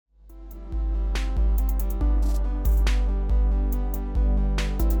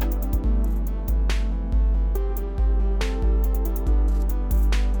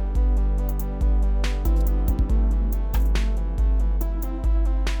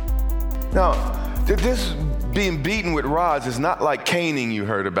Now, this being beaten with rods is not like caning you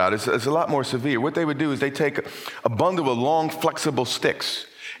heard about. It's a lot more severe. What they would do is they take a bundle of long, flexible sticks,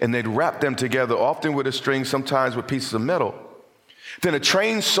 and they'd wrap them together, often with a string, sometimes with pieces of metal. Then a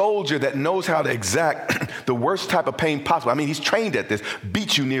trained soldier that knows how to exact the worst type of pain possible, I mean, he's trained at this,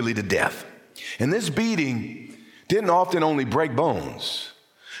 beats you nearly to death. And this beating didn't often only break bones,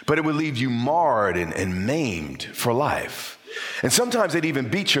 but it would leave you marred and maimed for life. And sometimes they'd even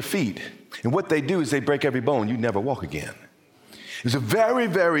beat your feet. And what they do is they break every bone. You'd never walk again. It was a very,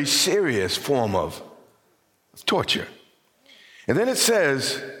 very serious form of torture. And then it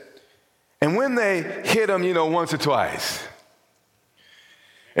says, and when they hit him, once or twice,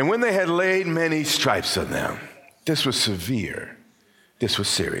 and when they had laid many stripes on them, this was severe. This was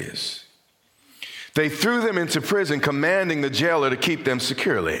serious. They threw them into prison, commanding the jailer to keep them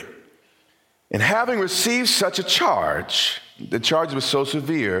securely. And having received such a charge, the charge was so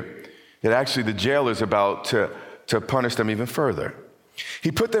severe that actually the jailer is about to punish them even further.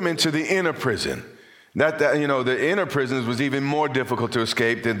 He put them into the inner prison. The inner prison was even more difficult to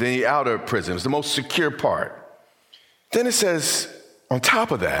escape than the outer prison. It was the most secure part. Then it says, on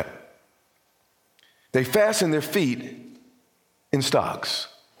top of that, they fastened their feet in stocks.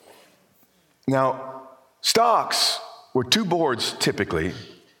 Now, stocks were two boards typically,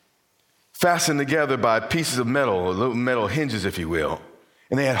 fastened together by pieces of metal, little metal hinges, if you will.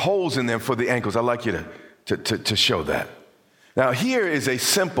 And they had holes in them for the ankles. I'd like you to show that. Now, here is a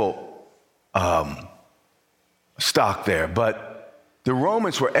simple stock there, but the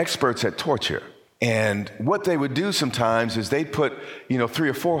Romans were experts at torture. And what they would do sometimes is they'd put, 3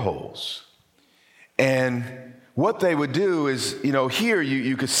 or 4 holes. And what they would do is, here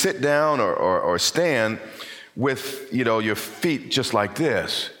you could sit down or stand with, your feet just like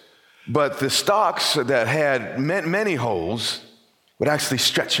this. But the stocks that had many holes would actually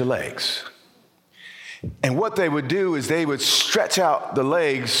stretch your legs. And what they would do is they would stretch out the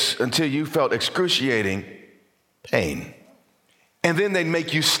legs until you felt excruciating pain. And then they'd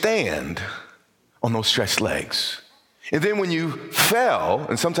make you stand on those stretched legs. And then when you fell,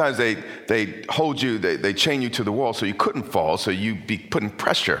 and sometimes they hold you, they chain you to the wall so you couldn't fall, so you'd be putting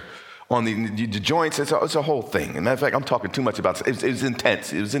pressure on the joints. It's a whole thing. As a matter of fact, I'm talking too much about it. It was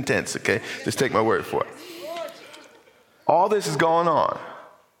intense. It was intense, okay? Just take my word for it. All this is going on.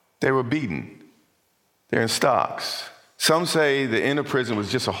 They were beaten. They're in stocks. Some say the inner prison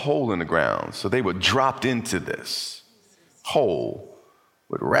was just a hole in the ground, so they were dropped into this hole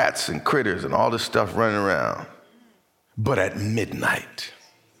with rats and critters and all this stuff running around. But at midnight,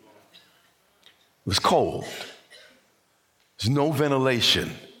 it was cold. There's no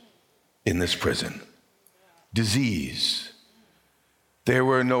ventilation in this prison. Disease. There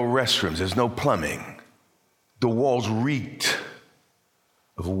were no restrooms. There's no plumbing. The walls reeked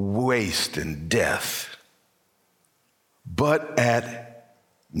of waste and death. But at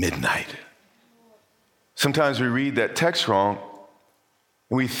midnight. Sometimes we read that text wrong,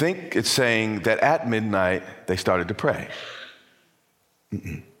 and we think it's saying that at midnight they started to pray.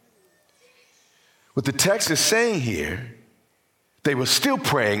 What the text is saying here, they were still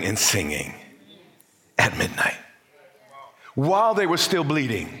praying and singing at midnight while they were still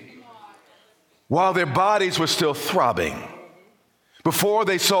bleeding, while their bodies were still throbbing, before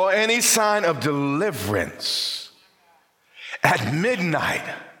they saw any sign of deliverance. At midnight,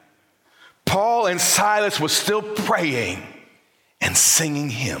 Paul and Silas were still praying and singing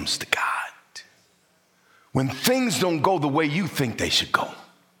hymns to God. When things don't go the way you think they should go,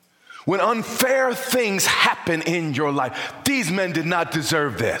 when unfair things happen in your life, these men did not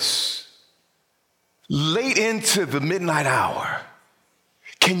deserve this. Late into the midnight hour,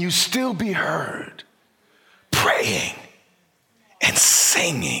 can you still be heard praying and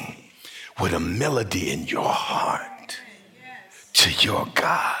singing with a melody in your heart to your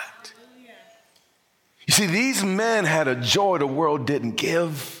God? You see, these men had a joy the world didn't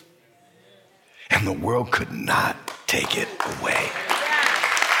give, and the world could not take it away.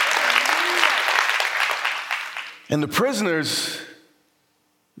 And the prisoners,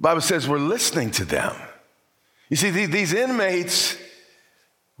 the Bible says, were listening to them. You see, these inmates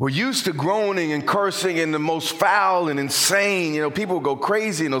were used to groaning and cursing in the most foul and insane. People would go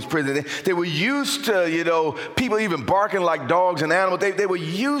crazy in those prisons. They were used to, people even barking like dogs and animals. They were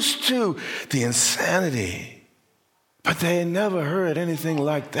used to the insanity. But they had never heard anything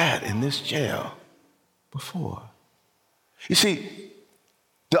like that in this jail before. You see,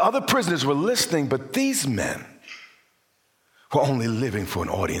 the other prisoners were listening, but these men were only living for an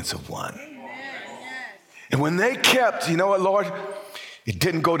audience of one. And when they kept, you know what, Lord, it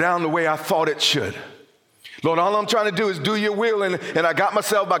didn't go down the way I thought it should. Lord, all I'm trying to do is do your will, and I got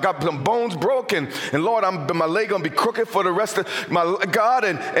some bones broken, and Lord, my leg gonna be crooked for the rest of my God,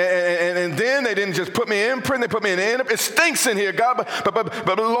 and then they didn't just put me in prison, they put me in it stinks in here, God,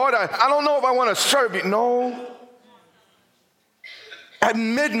 but Lord, I don't know if I want to serve you. No. At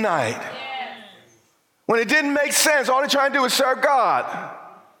midnight, when it didn't make sense, all they're trying to do is serve God.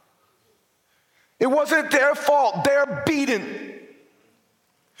 It wasn't their fault, they're beaten.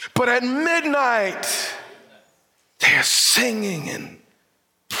 But at midnight, they're singing and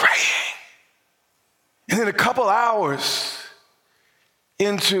praying. And then a couple hours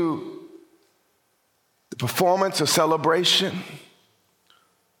into the performance or celebration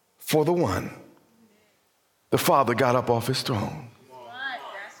for the one, the Father got up off his throne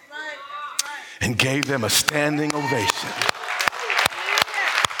and gave them a standing ovation.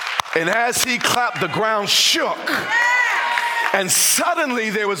 And as he clapped, the ground shook. And suddenly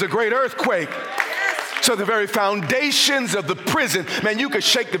there was a great earthquake. So the very foundations of the prison, man, you could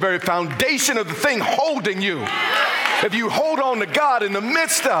shake the very foundation of the thing holding you. If you hold on to God in the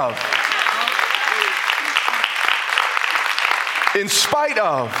midst of, in spite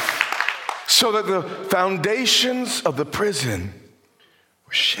of, so that the foundations of the prison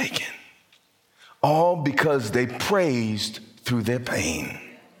were shaken. All because they praised through their pain.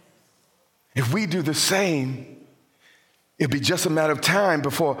 If we do the same, it'll be just a matter of time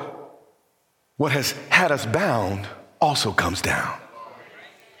before what has had us bound also comes down.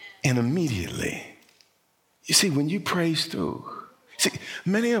 And immediately, you see, when you praise through, see,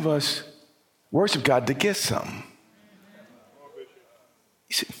 many of us worship God to get something.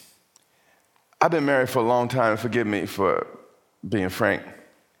 You see, I've been married for a long time, forgive me for being frank,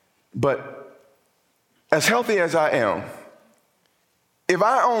 but as healthy as I am, if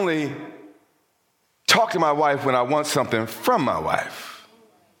I only talk to my wife when I want something from my wife,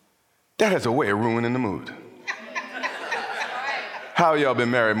 that has a way of ruining the mood. How y'all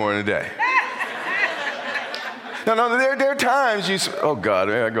been married more than a day? No, there are times oh God,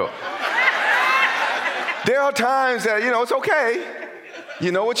 there I go. There are times that, it's okay.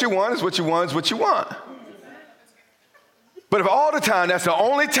 You know what you want is what you want is what you want. But if all the time, that's the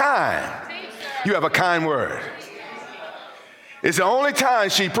only time you have a kind word. It's the only time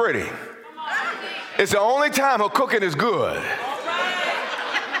she's pretty. It's the only time her cooking is good.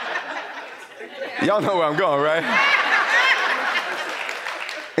 Y'all know where I'm going, right?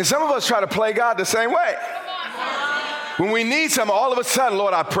 And some of us try to play God the same way. When we need something, all of a sudden,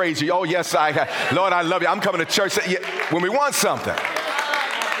 Lord, I praise you. Oh, yes, Lord, I love you. I'm coming to church. When we want something.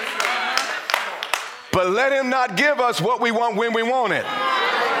 But let him not give us what we want when we want it.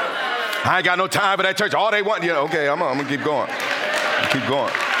 I ain't got no time for that church. All they want, okay, I'm going to keep going. Keep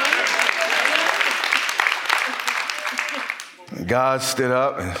going. And God stood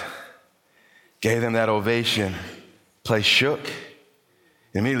up and gave them that ovation. Place shook.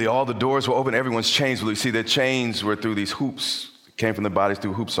 Immediately, all the doors were open. Everyone's chains. You see, their chains were through these hoops. It came from the bodies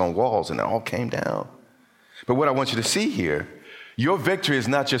through hoops on walls, and it all came down. But what I want you to see here, your victory is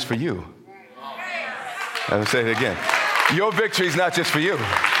not just for you. I'll say it again. Your victory is not just for you.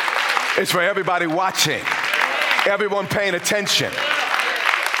 It's for everybody watching, everyone paying attention.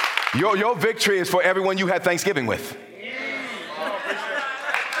 Your victory is for everyone you had Thanksgiving with.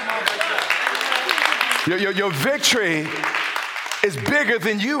 Your victory is bigger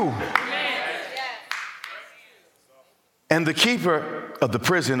than you. And the keeper of the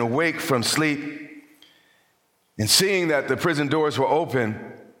prison, awake from sleep, and seeing that the prison doors were open,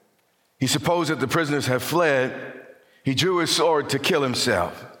 he supposed that the prisoners had fled. He drew his sword to kill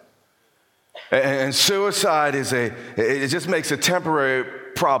himself. And suicide it just makes a temporary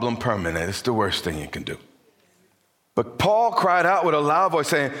problem permanent. It's the worst thing you can do. But Paul cried out with a loud voice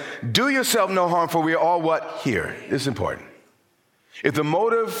saying, do yourself no harm, for we are all what? Here. This is important. If the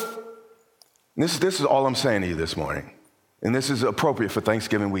motive, this is all I'm saying to you this morning, and this is appropriate for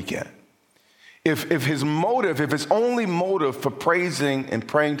Thanksgiving weekend. If his only motive for praising and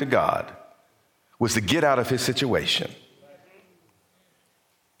praying to God was to get out of his situation,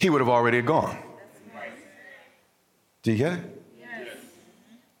 he would have already gone. Do you get it? Yes.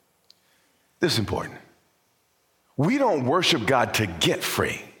 This is important. We don't worship God to get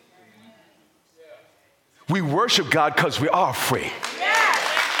free. We worship God because we are free.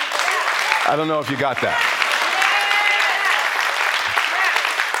 I don't know if you got that.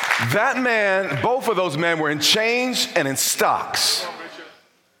 That man, both of those men were in chains and in stocks,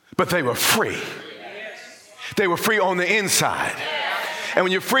 but they were free. They were free on the inside. And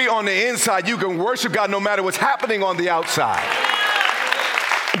when you're free on the inside, you can worship God no matter what's happening on the outside.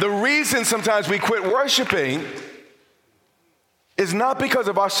 The reason sometimes we quit worshiping is not because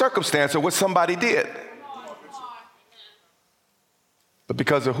of our circumstance or what somebody did. but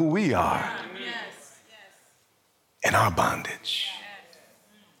because of who we are and our bondage.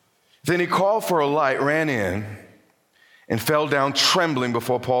 Then he called for a light, ran in, and fell down trembling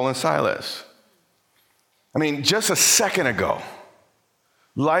before Paul and Silas. I mean, just a second ago,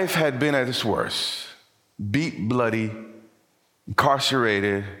 life had been at its worst. Beat, bloody,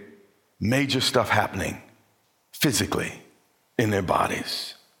 incarcerated, major stuff happening physically in their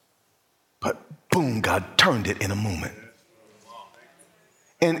bodies. But boom, God turned it in a moment.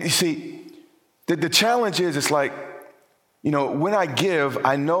 And you see, the challenge is, it's like, when I give,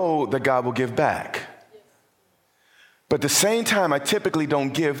 I know that God will give back. But at the same time, I typically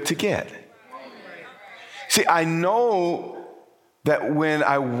don't give to get. See, I know that when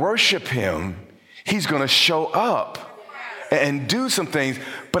I worship him, he's going to show up and do some things,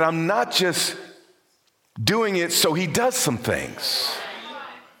 but I'm not just doing it so he does some things.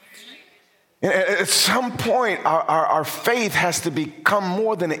 And at some point, our faith has to become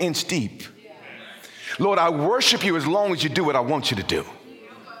more than an inch deep. Lord, I worship you as long as you do what I want you to do.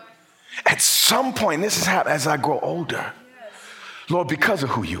 At some point, this is how, as I grow older, Lord, because of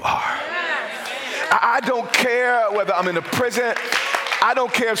who you are, I don't care whether I'm in a prison. I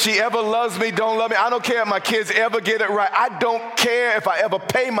don't care if she ever loves me, don't love me. I don't care if my kids ever get it right. I don't care if I ever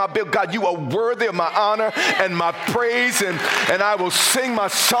pay my bill. God, you are worthy of my honor and my praise, and I will sing my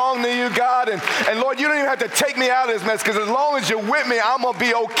song to you, God. And Lord, you don't even have to take me out of this mess, because as long as you're with me, I'm going to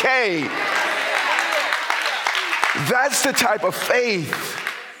be okay. That's the type of faith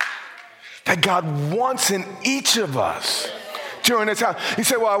that God wants in each of us during this time. He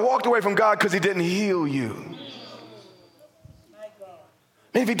said, well, I walked away from God because he didn't heal you.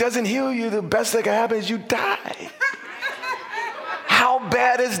 And if he doesn't heal you, the best that can happen is you die. How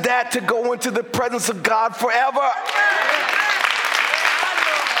bad is that, to go into the presence of God forever?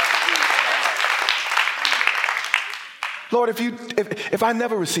 Lord, if I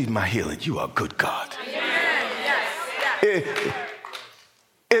never received my healing, you are a good God.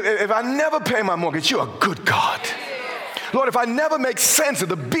 If I never pay my mortgage, you're a good God. Lord, if I never make sense of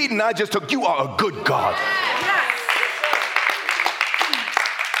the beating I just took, you are a good God.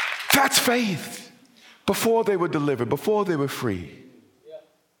 That's faith. Before they were delivered, before they were free,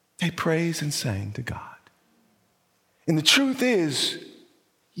 they praised and sang to God. And the truth is,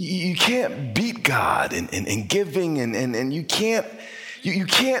 you can't beat God in giving, and you can't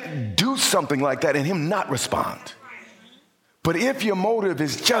do something like that and him not respond. But if your motive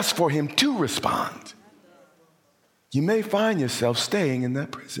is just for him to respond, you may find yourself staying in that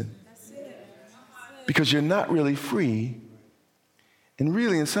prison because you're not really free, and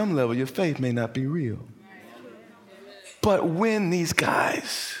really, in some level, your faith may not be real. But when these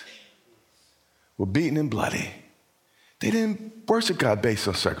guys were beaten and bloody, they didn't worship God based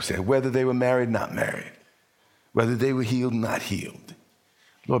on circumstance, whether they were married, not married, whether they were healed, not healed.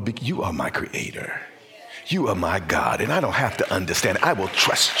 Lord, you are my creator. You are my God, and I don't have to understand. I will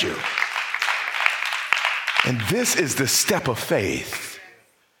trust you. And this is the step of faith.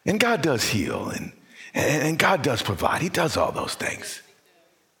 And God does heal, and God does provide. He does all those things.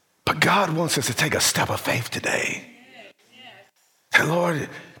 But God wants us to take a step of faith today. And Lord,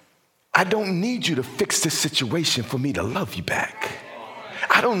 I don't need you to fix this situation for me to love you back.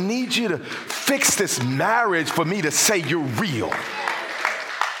 I don't need you to fix this marriage for me to say you're real.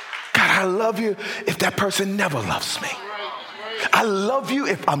 God, I love you if that person never loves me. I love you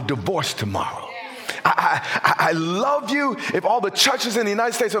if I'm divorced tomorrow. I love you if all the churches in the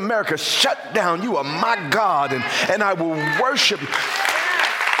United States of America shut down. You are my God, and I will worship you.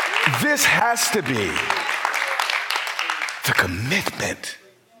 This has to be the commitment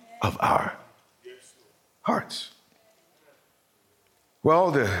of our hearts.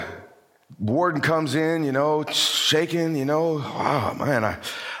 Well, the warden comes in, shaking, oh man,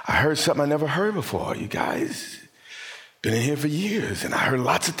 I heard something I never heard before. You guys been in here for years, and I heard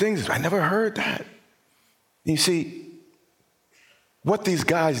lots of things. I never heard that. You see, what these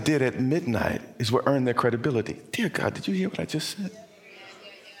guys did at midnight is what earned their credibility. Dear God, did you hear what I just said?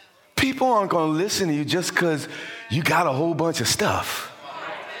 People aren't going to listen to you just because you got a whole bunch of stuff.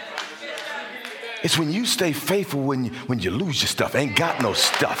 It's when you stay faithful when you lose your stuff, ain't got no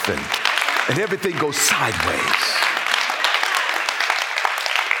stuff, and everything goes sideways.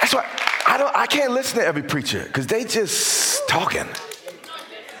 That's why I can't listen to every preacher, because they just talking.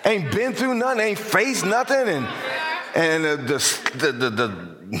 Ain't been through nothing, ain't faced nothing, and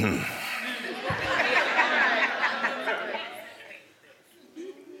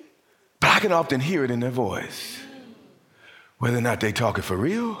But I can often hear it in their voice, whether or not they talking for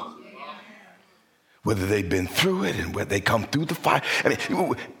real, whether they've been through it, and whether they come through the fire. I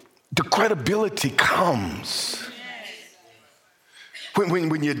mean, the credibility comes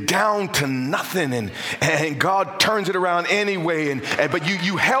When you're down to nothing and God turns it around anyway, but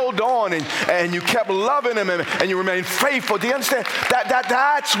you held on and you kept loving him and you remained faithful. Do you understand?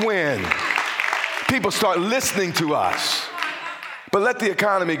 That's when people start listening to us. But let the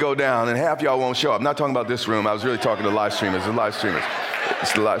economy go down and half y'all won't show up. I'm not talking about this room. I was really talking to live streamers.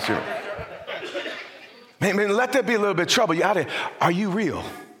 It's the live streamers. Man, let there be a little bit of trouble. You out there. Are you real?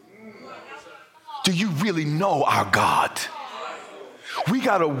 Do you really know our God? We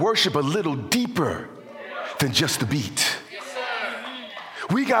got to worship a little deeper than just the beat.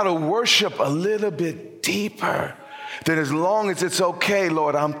 We got to worship a little bit deeper than as long as it's okay,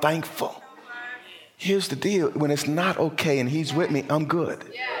 Lord, I'm thankful. Here's the deal. When it's not okay and he's with me, I'm good.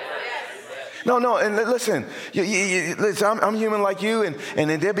 No, and listen, listen, I'm human like you, and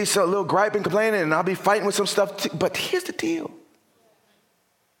then there'll be some little griping, complaining, and I'll be fighting with some stuff too. But here's the deal.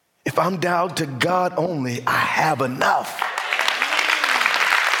 If I'm down to God only, I have enough.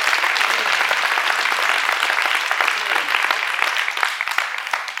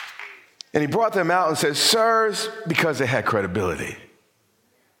 And he brought them out and said, sirs, because they had credibility.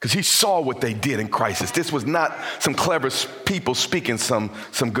 Because he saw what they did in crisis. This was not some clever people speaking some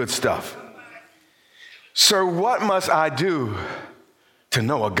good stuff. Sir, what must I do to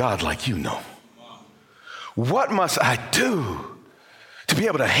know a God like you know? What must I do to be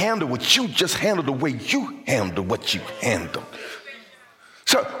able to handle what you just handled the way you handled what you handled?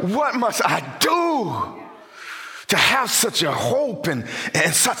 Sir, what must I do to have such a hope and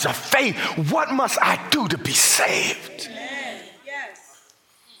such a faith? What must I do to be saved? Yes.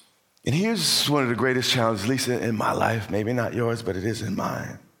 And here's one of the greatest challenges, at least in my life, maybe not yours, but it is in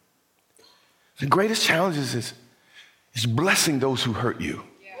mine. The greatest challenges is blessing those who hurt you.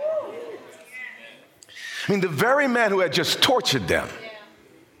 I mean, the very man who had just tortured them,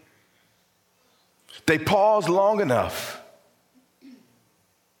 they paused long enough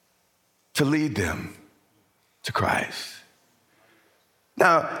to lead them to Christ.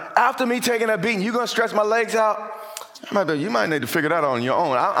 Now, after me taking that beating, you gonna stretch my legs out? You might need to figure that out on your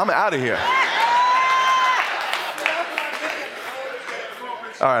own. I'm out of here.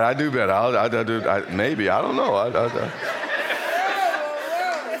 All right, I do better. I do. Maybe, I don't know.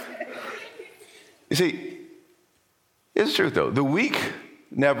 You see, it's the truth though. The weak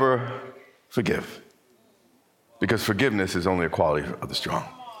never forgive, because forgiveness is only a quality of the strong.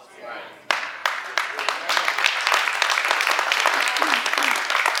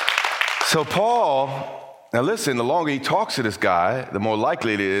 So Paul, now listen, the longer he talks to this guy, the more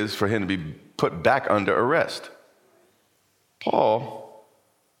likely it is for him to be put back under arrest. Paul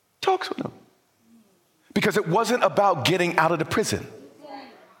talks with him because it wasn't about getting out of the prison.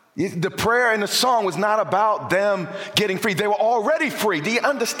 The prayer and the song was not about them getting free. They were already free. Do you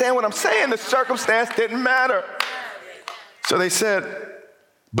understand what I'm saying? The circumstance didn't matter. So they said,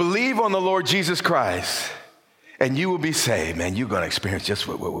 believe on the Lord Jesus Christ and you will be saved. Man, you're going to experience just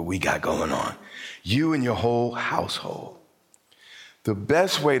what we got going on. You and your whole household. The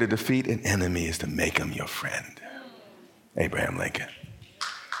best way to defeat an enemy is to make him your friend. Abraham Lincoln.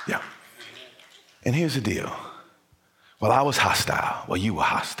 Yeah. And here's the deal. Well, I was hostile. Well, you were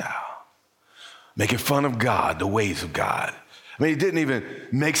hostile. Making fun of God, the ways of God. I mean, it didn't even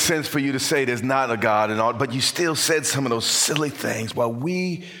make sense for you to say there's not a God and all, but you still said some of those silly things while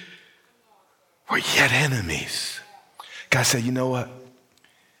we were yet enemies. God said, you know what?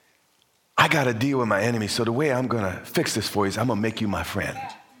 I got to deal with my enemies. So the way I'm going to fix this for you is I'm going to make you my friend.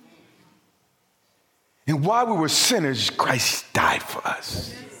 And while we were sinners, Christ died for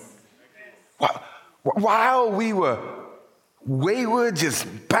us. While we were wayward, just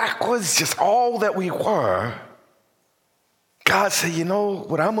backwards, just all that we were, God said, you know,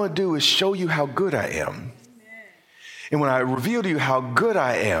 what I'm going to do is show you how good I am. And when I reveal to you how good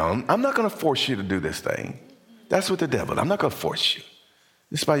I am, I'm not going to force you to do this thing. That's what the devil, I'm not going to force you.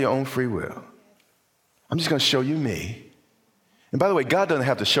 This is by your own free will. I'm just going to show you me. And by the way, God doesn't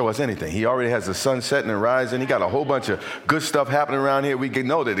have to show us anything. He already has the sun setting and rising. He got a whole bunch of good stuff happening around here. We can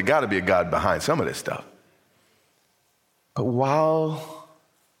know that there got to be a God behind some of this stuff. But while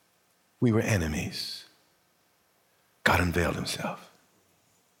we were enemies, God unveiled himself,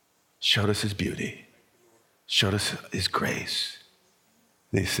 showed us his beauty, showed us his grace.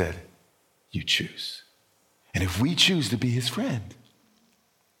 They said, you choose. And if we choose to be his friend,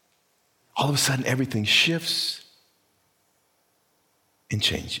 all of a sudden everything shifts and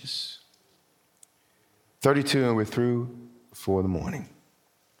changes. 32, and we're through for the morning.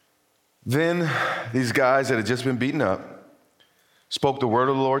 Then these guys that had just been beaten up spoke the word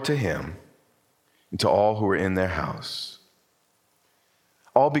of the Lord to him and to all who were in their house.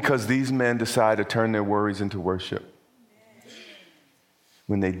 All because these men decided to turn their worries into worship.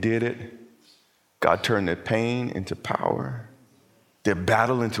 when they did it, God turned their pain into power, their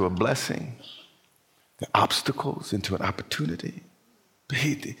battle into a blessing, their obstacles into an opportunity. But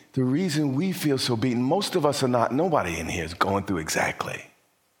the reason we feel so beaten, most of us are not, nobody in here is going through exactly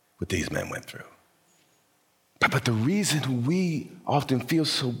what these men went through. But the reason we often feel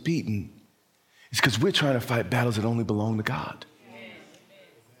so beaten is because we're trying to fight battles that only belong to God.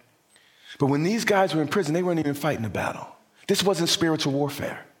 But when these guys were in prison, they weren't even fighting a battle. This wasn't spiritual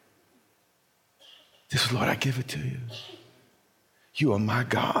warfare. This was, Lord, I give it to you. You are my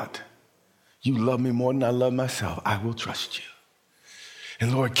God. You love me more than I love myself. I will trust you.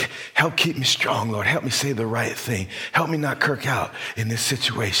 And Lord, help keep me strong, Lord. Help me say the right thing. Help me not kirk out in this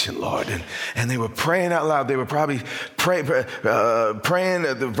situation, Lord. And they were praying out loud. They were probably praying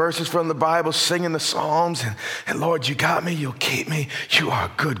the verses from the Bible, singing the Psalms. And Lord, you got me. You'll keep me. You are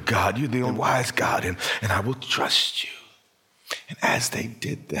a good God. You're the wise God. And I will trust you. And as they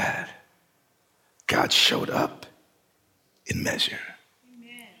did that, God showed up in measure.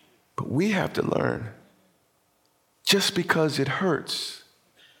 Amen. But we have to learn, just because it hurts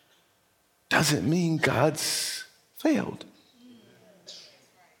doesn't mean God's failed.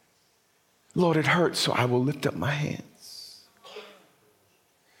 Lord, it hurts, so I will lift up my hands.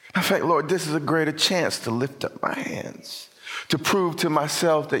 In fact, Lord, this is a greater chance to lift up my hands, to prove to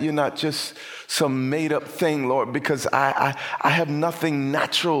myself that you're not just some made-up thing, Lord, because I have nothing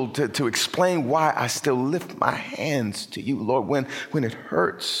natural to explain why I still lift my hands to you, Lord. When it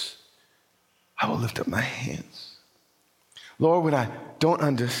hurts, I will lift up my hands. Lord, when I don't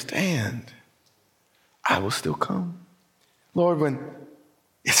understand, I will still come. Lord, when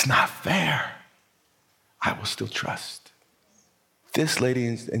it's not fair, I will still trust. This,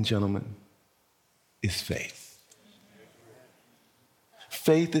 ladies and gentlemen, is faith.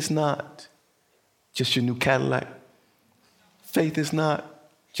 Faith is not just your new Cadillac. Faith is not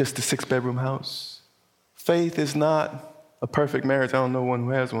just a 6-bedroom house. Faith is not a perfect marriage. I don't know one who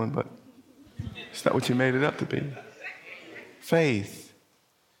has one, but it's not what you made it up to be. Faith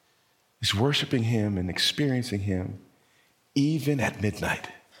is worshiping him and experiencing him even at midnight.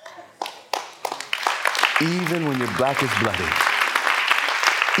 Even when your back is bloody.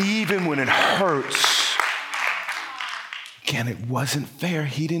 Even when it hurts. Again, it wasn't fair.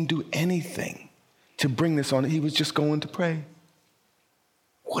 He didn't do anything to bring this on. He was just going to pray.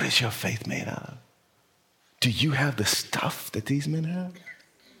 What is your faith made out of? Do you have the stuff that these men have?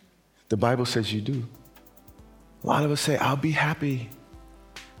 The Bible says you do. A lot of us say, I'll be happy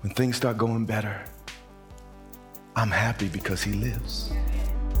when things start going better. I'm happy because he lives.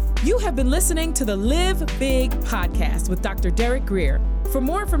 You have been listening to the Live Big podcast with Dr. Derek Grier. For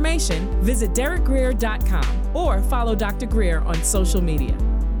more information, visit derekgrier.com or follow Dr. Grier on social media.